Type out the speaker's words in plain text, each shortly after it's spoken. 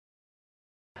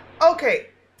Okay,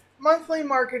 monthly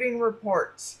marketing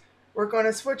reports. We're going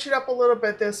to switch it up a little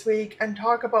bit this week and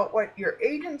talk about what your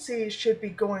agency should be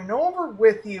going over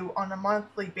with you on a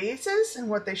monthly basis and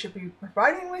what they should be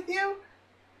providing with you.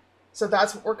 So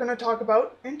that's what we're going to talk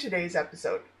about in today's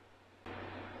episode.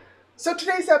 So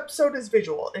today's episode is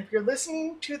visual. If you're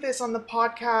listening to this on the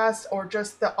podcast or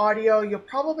just the audio, you'll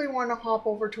probably want to hop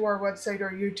over to our website or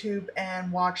YouTube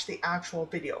and watch the actual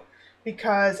video,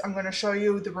 because I'm going to show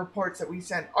you the reports that we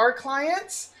sent our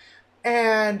clients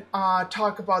and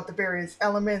talk about the various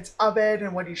elements of it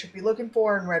and what you should be looking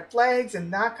for and red flags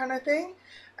and that kind of thing.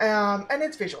 And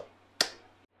it's visual.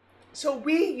 So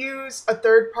we use a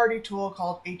third-party tool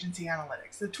called Agency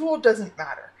Analytics. The tool doesn't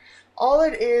matter. All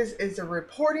it is a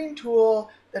reporting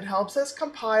tool that helps us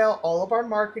compile all of our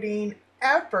marketing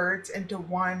efforts into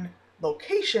one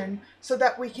location so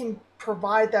that we can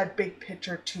provide that big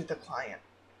picture to the client.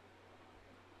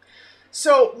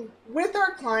 So with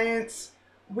our clients,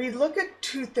 we look at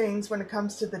two things when it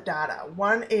comes to the data.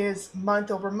 One is month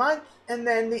over month, and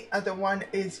then the other one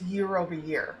is year over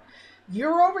year.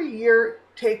 Year over year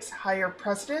takes higher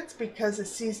precedence because of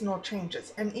seasonal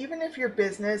changes. And even if your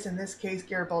business, in this case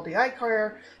Garibaldi Eye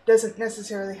Care, doesn't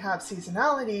necessarily have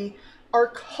seasonality, our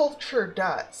culture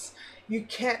does. You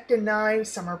can't deny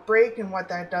summer break and what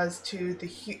that does to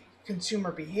the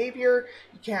consumer behavior.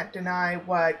 You can't deny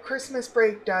what Christmas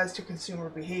break does to consumer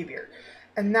behavior.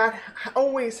 And that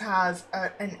always has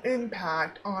an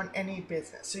impact on any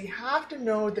business. So you have to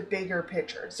know the bigger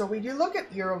picture. So we do look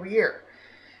at year over year.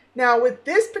 Now, with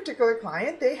this particular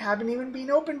client, they haven't even been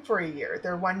open for a year.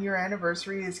 Their 1-year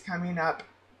anniversary is coming up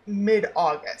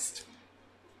mid-August.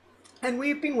 And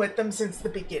we've been with them since the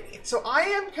beginning. So I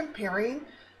am comparing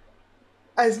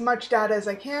as much data as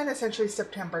I can, essentially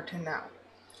September to now.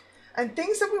 And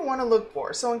things that we want to look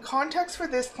for. So in context for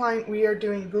this client, we are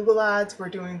doing Google ads, we're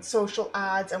doing social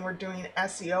ads, and we're doing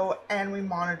SEO, and we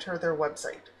monitor their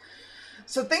website.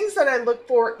 So things that I look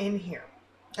for in here.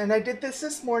 And I did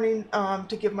this morning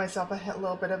to give myself a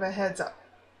little bit of a heads up.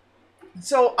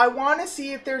 So I want to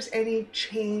see if there's any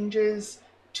changes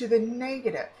to the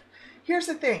negative. Here's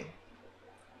the thing.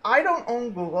 I don't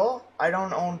own Google. I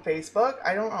don't own Facebook.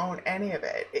 I don't own any of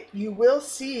it. You will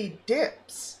see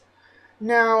dips.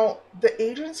 Now, the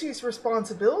agency's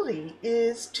responsibility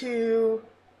is to,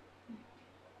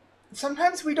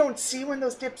 sometimes we don't see when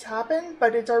those dips happen,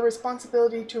 but it's our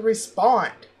responsibility to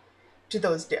respond to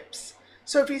those dips.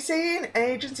 So if you see an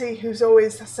agency who's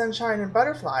always sunshine and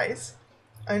butterflies,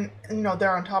 and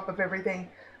they're on top of everything,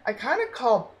 I kind of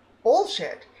call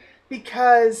bullshit,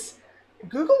 because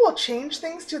Google will change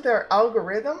things to their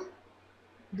algorithm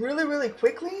really, really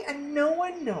quickly, and no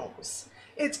one knows.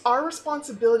 It's our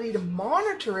responsibility to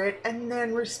monitor it and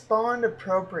then respond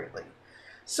appropriately.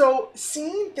 So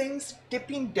seeing things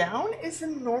dipping down is a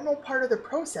normal part of the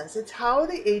process. It's how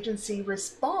the agency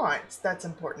responds that's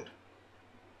important.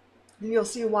 And you'll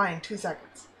see why in 2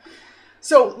 seconds.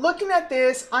 So looking at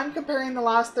this, I'm comparing the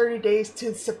last 30 days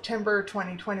to September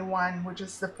 2021, which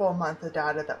is the full month of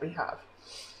data that we have.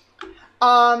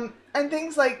 And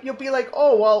things like, you'll be like,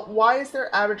 oh, well, why is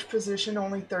their average position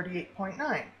only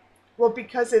 38.9? Well,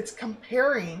 because it's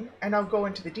comparing, and I'll go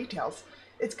into the details,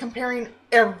 it's comparing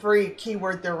every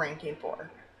keyword they're ranking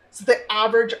for. So the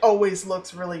average always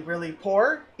looks really, really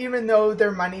poor, even though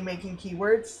they're money-making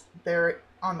keywords. They're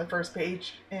on the first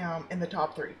page in the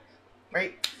top 3,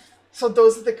 right? So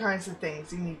those are the kinds of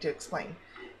things you need to explain.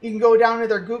 You can go down to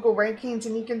their Google rankings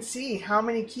and you can see how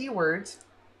many keywords.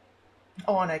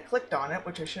 Oh, and I clicked on it,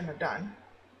 which I shouldn't have done.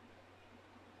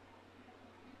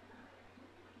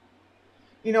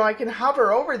 I can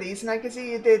hover over these and I can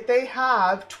see that they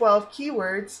have 12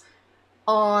 keywords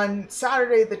on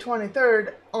Saturday the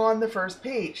 23rd on the first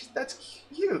page. That's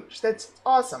huge. That's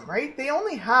awesome, right? They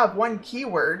only have one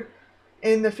keyword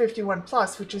in the 51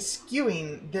 plus, which is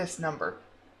skewing this number.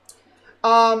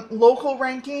 Local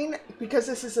ranking, because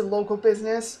this is a local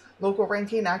business, local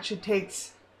ranking actually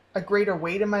takes a greater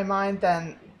weight in my mind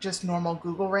than just normal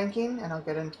Google ranking, and I'll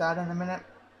get into that in a minute.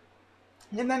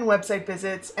 And then website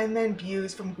visits, and then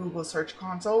views from Google Search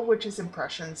Console, which is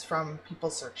impressions from people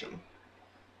searching.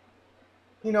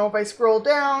 If I scroll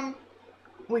down,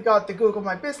 we got the Google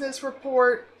My Business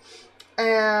report,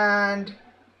 and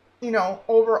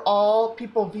overall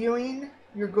people viewing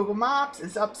your Google Maps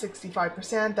is up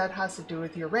 65%. That has to do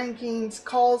with your rankings.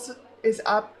 Calls is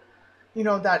up.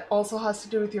 That also has to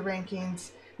do with your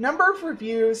rankings. Number of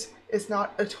reviews is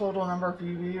not a total number of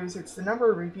reviews. It's the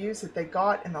number of reviews that they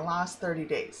got in the last 30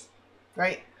 days,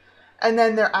 right? And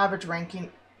then their average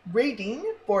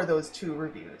rating for those 2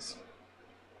 reviews.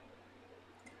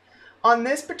 On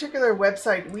this particular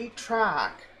website, we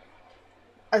track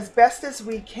as best as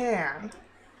we can,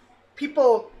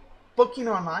 people booking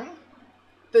online.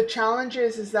 The challenge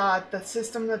is that the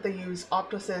system that they use,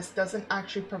 Optasys, doesn't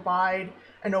actually provide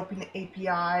an open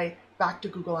API back to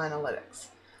Google Analytics.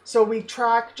 So we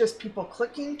track just people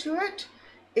clicking to it.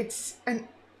 It's an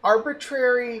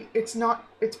arbitrary, it's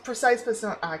precise, but it's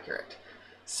not accurate.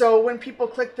 So when people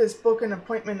click this book an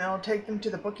appointment, it'll take them to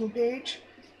the booking page.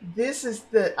 This is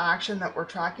the action that we're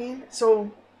tracking.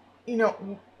 So, you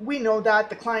know, we know that,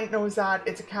 the client knows that,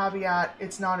 it's a caveat,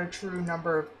 it's not a true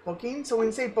number of bookings. So when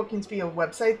you say bookings via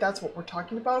website, that's what we're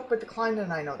talking about, but the client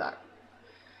and I know that.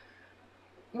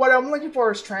 What I'm looking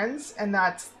for is trends, and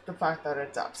that's the fact that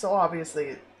it's up. So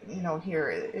obviously, you know, here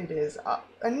it is up,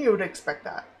 and you would expect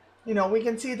that. You know, we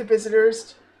can see the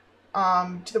visitors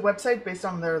to the website based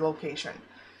on their location.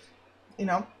 You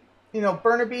know,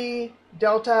 Burnaby,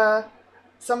 Delta,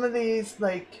 some of these,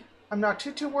 like, I'm not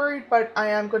too worried, but I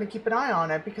am going to keep an eye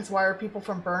on it, because why are people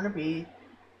from Burnaby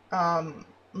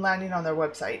landing on their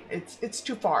website? It's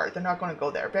too far. They're not going to go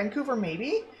there. Vancouver,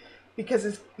 maybe, because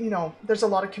it's, you know, there's a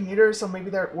lot of commuters, so maybe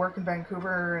they're at work in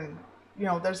Vancouver, and, you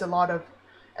know, there's a lot of,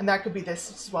 and that could be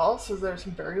this as well. So there's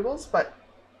some variables, but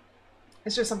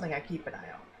it's just something I keep an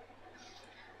eye on.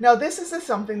 Now, this is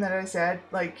something that I said,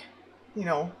 like, you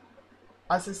know,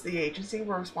 us as the agency,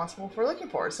 we're responsible for looking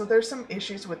for. So there's some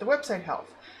issues with the website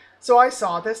health. So I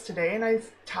saw this today, and I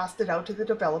tasked it out to the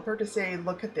developer to say,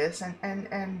 look at this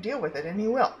and deal with it, and he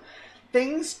will.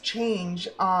 Things change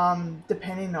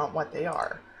depending on what they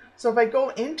are. So if I go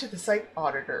into the site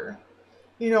auditor,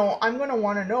 you know, I'm going to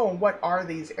want to know what are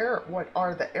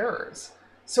the errors.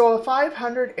 So a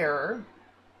 500 error,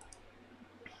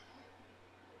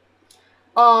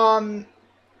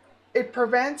 it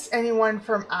prevents anyone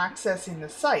from accessing the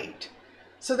site.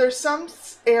 So there's some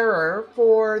error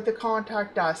for the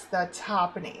contact us that's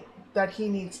happening that he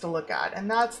needs to look at, and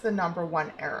that's the number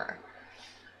one error.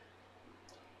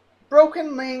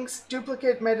 Broken links,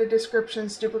 duplicate meta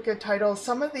descriptions, duplicate titles,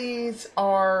 some of these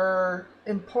are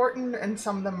important and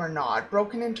some of them are not.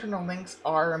 Broken internal links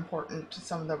are important,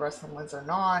 some of the rest of the ones are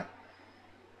not.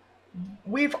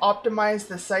 We've optimized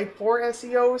the site for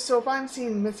SEO, so if I'm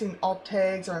seeing missing alt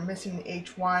tags or missing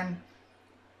H1,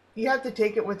 you have to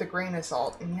take it with a grain of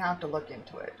salt and you have to look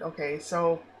into it. Okay,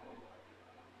 so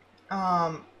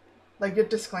like a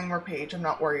disclaimer page, I'm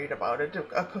not worried about it.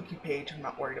 A cookie page, I'm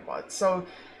not worried about. So,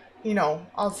 you know,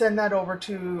 I'll send that over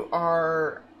to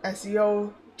our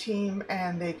SEO team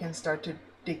and they can start to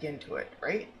dig into it,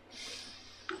 right?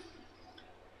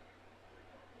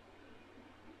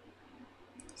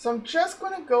 So I'm just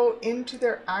going to go into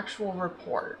their actual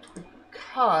report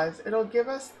because it'll give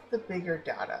us the bigger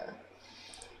data.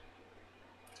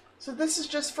 So this is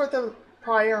just for the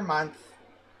prior month.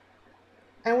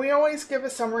 And we always give a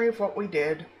summary of what we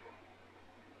did.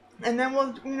 And then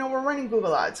we'll, you know, we're running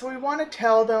Google Ads. So we want to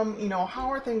tell them, you know, how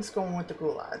are things going with the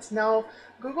Google Ads? Now,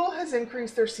 Google has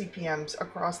increased their CPMs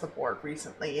across the board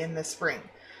recently in the spring.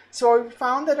 So we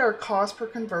found that our cost per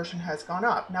conversion has gone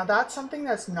up. Now that's something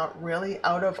that's not really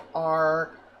out of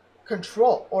our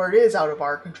control, or it is out of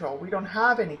our control. We don't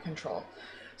have any control.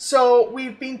 So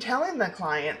we've been telling the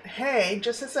client, hey,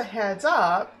 just as a heads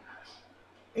up,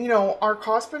 you know, our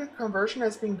cost per conversion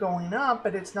has been going up,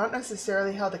 but it's not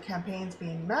necessarily how the campaign's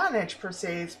being managed per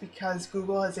se. It's because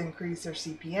Google has increased their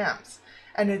CPMs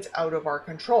and it's out of our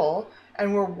control.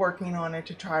 And we're working on it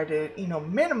to try to, you know,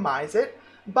 minimize it,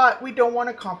 but we don't want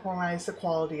to compromise the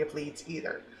quality of leads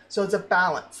either. So it's a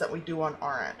balance that we do on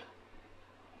our end.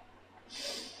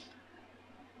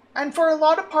 And for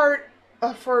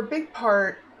a big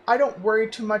part, I don't worry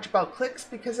too much about clicks,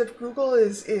 because if Google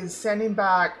is sending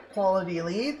back quality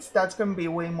leads, that's going to be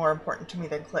way more important to me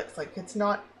than clicks. Like, it's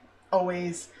not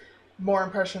always more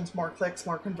impressions, more clicks,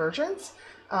 more conversions.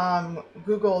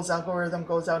 Google's algorithm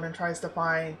goes out and tries to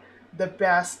find the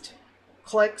best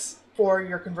clicks for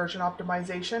your conversion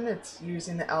optimization. It's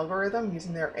using the algorithm,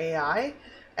 using their AI.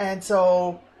 And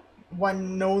so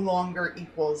one no longer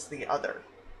equals the other.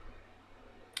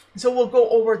 So we'll go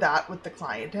over that with the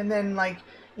client. And then, like,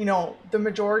 you know, the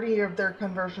majority of their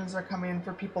conversions are coming in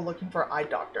for people looking for an eye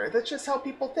doctor. That's just how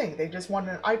people think. They just want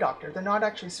an eye doctor. They're not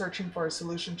actually searching for a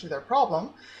solution to their problem,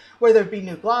 whether it be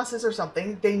new glasses or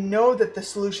something. They know that the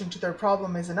solution to their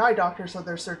problem is an eye doctor, so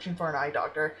they're searching for an eye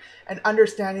doctor. And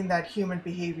understanding that human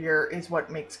behavior is what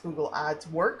makes Google Ads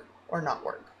work or not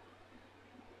work.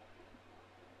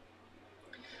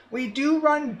 We do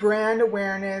run brand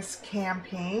awareness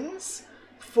campaigns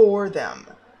for them.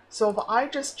 So if I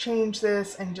just change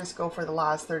this and just go for the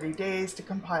last 30 days to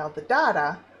compile the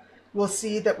data, we'll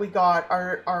see that we got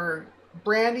our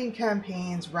branding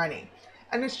campaigns running.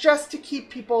 And it's just to keep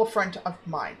people front of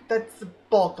mind. That's the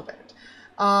bulk of it.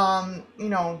 You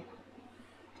know,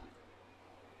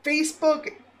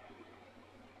 Facebook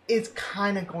is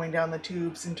kind of going down the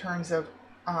tubes in terms of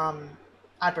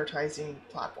advertising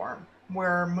platform.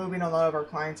 We're moving a lot of our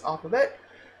clients off of it.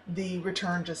 The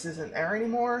return just isn't there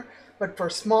anymore. But for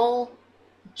small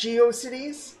geo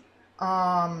cities,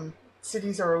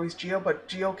 cities are always geo, but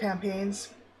geo campaigns,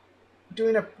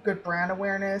 doing a good brand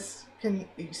awareness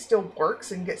still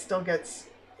works and still gets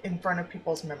in front of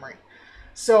people's memory.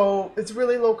 So it's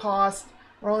really low cost.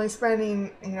 We're only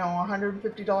spending, you know,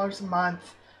 $150 a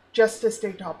month just to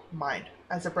stay top of mind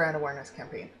as a brand awareness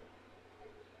campaign.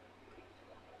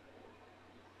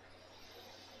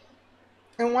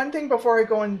 And one thing before I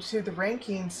go into the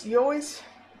rankings, you always,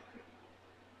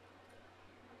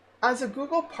 as a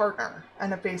Google partner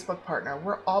and a Facebook partner,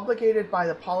 we're obligated by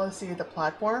the policy of the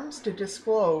platforms to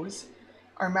disclose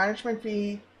our management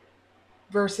fee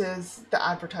versus the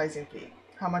advertising fee,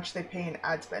 how much they pay in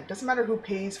ad spend. Doesn't matter who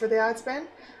pays for the ad spend,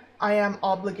 I am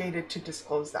obligated to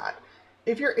disclose that.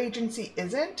 If your agency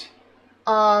isn't,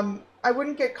 I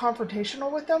wouldn't get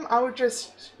confrontational with them. I would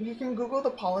just, you can Google the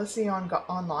policy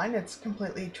online. It's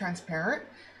completely transparent,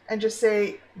 and just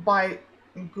say, by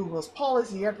Google's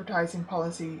policy, advertising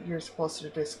policy, you're supposed to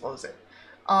disclose it.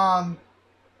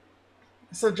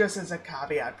 So just as a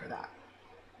caveat for that.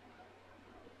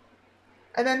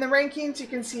 And then the rankings, you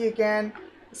can see again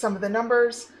some of the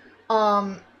numbers.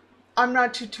 I'm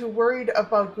not too worried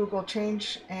about Google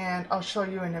change, and I'll show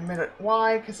you in a minute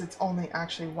why, because it's only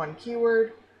actually one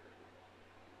keyword.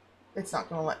 It's not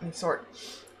going to let me sort.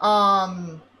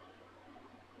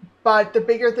 But the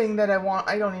bigger thing that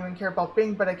I don't even care about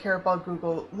Bing, but I care about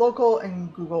Google Local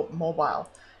and Google Mobile.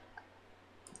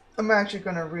 I'm actually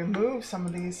going to remove some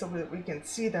of these so that we can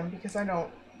see them, because I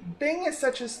don't, Bing is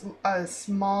such a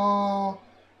small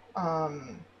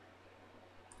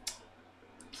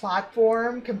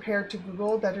platform compared to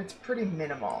Google that it's pretty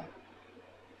minimal.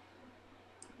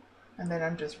 And then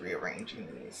I'm just rearranging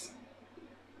these.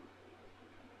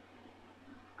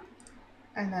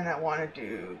 And then I want to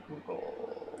do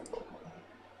Google Local.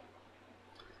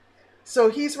 So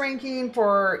he's ranking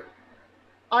for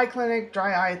eye clinic,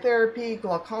 dry eye therapy,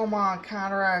 glaucoma,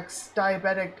 cataracts,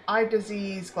 diabetic eye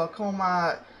disease,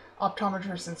 glaucoma,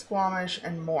 optometrist in Squamish,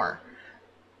 and more.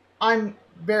 I'm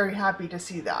very happy to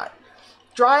see that.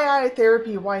 Dry eye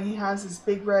therapy, why he has this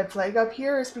big red flag up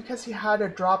here, is because he had a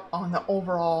drop on the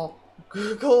overall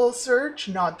Google search,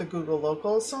 not the Google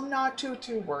Local, so I'm not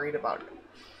too worried about it.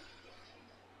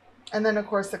 And then of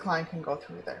course the client can go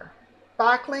through there.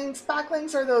 Backlinks.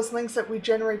 Backlinks are those links that we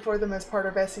generate for them as part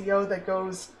of SEO that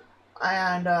goes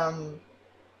and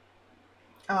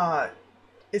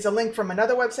is a link from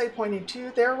another website pointing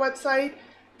to their website.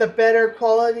 The better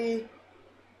quality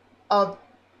of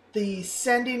the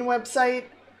sending website,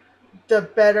 the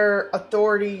better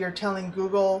authority you're telling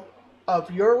Google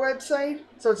of your website.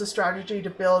 So it's a strategy to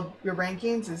build your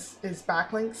rankings is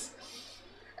backlinks.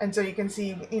 And so you can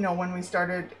see, you know, when we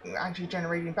started actually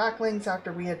generating backlinks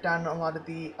after we had done a lot of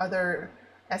the other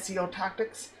SEO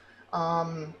tactics,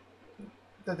 that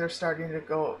they're starting to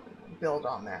go build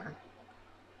on there.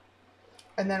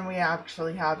 And then we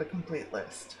actually have a complete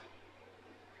list.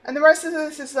 And the rest of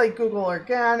this is like Google or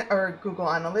Google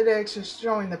Analytics, just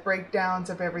showing the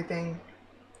breakdowns of everything.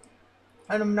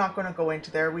 And I'm not going to go into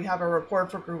there. We have a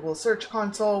report for Google Search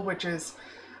Console, which is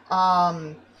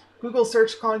Google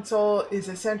Search Console is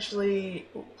essentially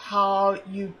how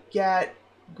you get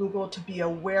Google to be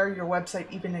aware your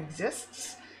website even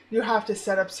exists. You have to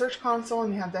set up Search Console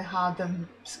and you have to have them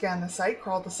scan the site,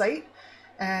 crawl the site,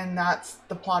 and that's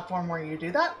the platform where you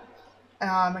do that.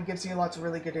 It gives you lots of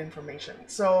really good information.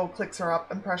 So clicks are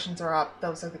up, impressions are up.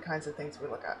 Those are the kinds of things we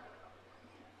look at.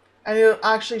 And it'll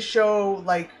actually show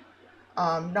like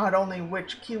not only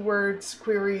which keywords,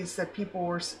 queries that people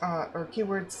were, or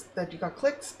keywords that you got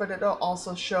clicks, but it'll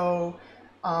also show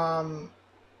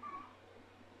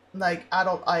like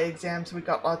adult eye exams. We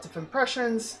got lots of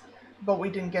impressions, but we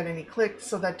didn't get any clicks.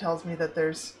 So that tells me that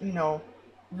there's, you know,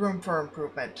 room for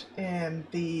improvement in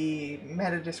the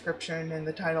meta description and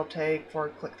the title tag for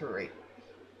click-through rate.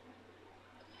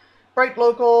 Bright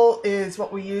Local is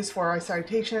what we use for our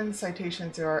citations.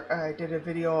 Citations are, I did a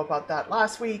video about that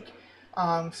last week.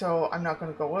 So I'm not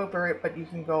going to go over it, but you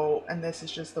can go, and this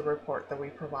is just the report that we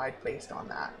provide based on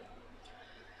that.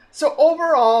 So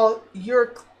overall,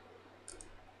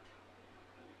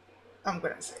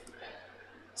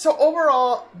 So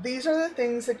overall, these are the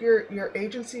things that your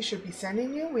agency should be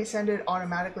sending you. We send it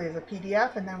automatically as a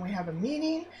PDF, and then we have a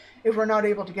meeting. If we're not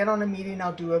able to get on a meeting,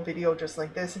 I'll do a video just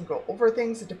like this and go over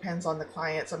things. It depends on the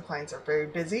client. Some clients are very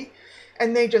busy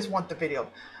and they just want the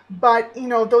video. But, you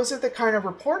know, those are the kind of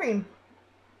reporting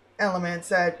elements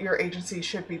that your agency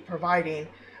should be providing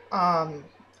on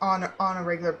a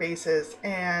regular basis,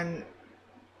 and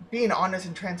being honest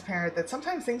and transparent that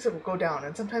sometimes things will go down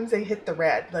and sometimes they hit the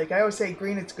red. Like I always say,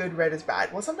 green is good, red is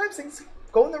bad. Well, sometimes things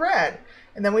go in the red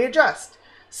and then we adjust.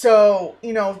 So,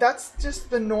 you know, that's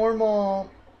just the normal,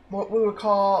 what we would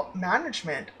call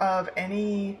management of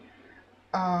any,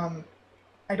 I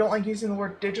don't like using the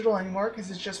word digital anymore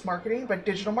because it's just marketing, but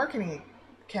digital marketing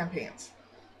campaigns.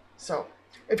 So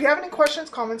if you have any questions,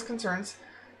 comments, concerns,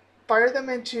 fire them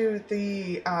into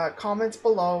the comments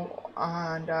below,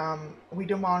 and we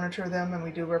do monitor them and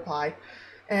we do reply.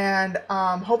 And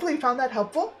hopefully you found that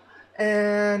helpful,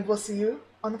 and we'll see you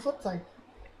on the flip side.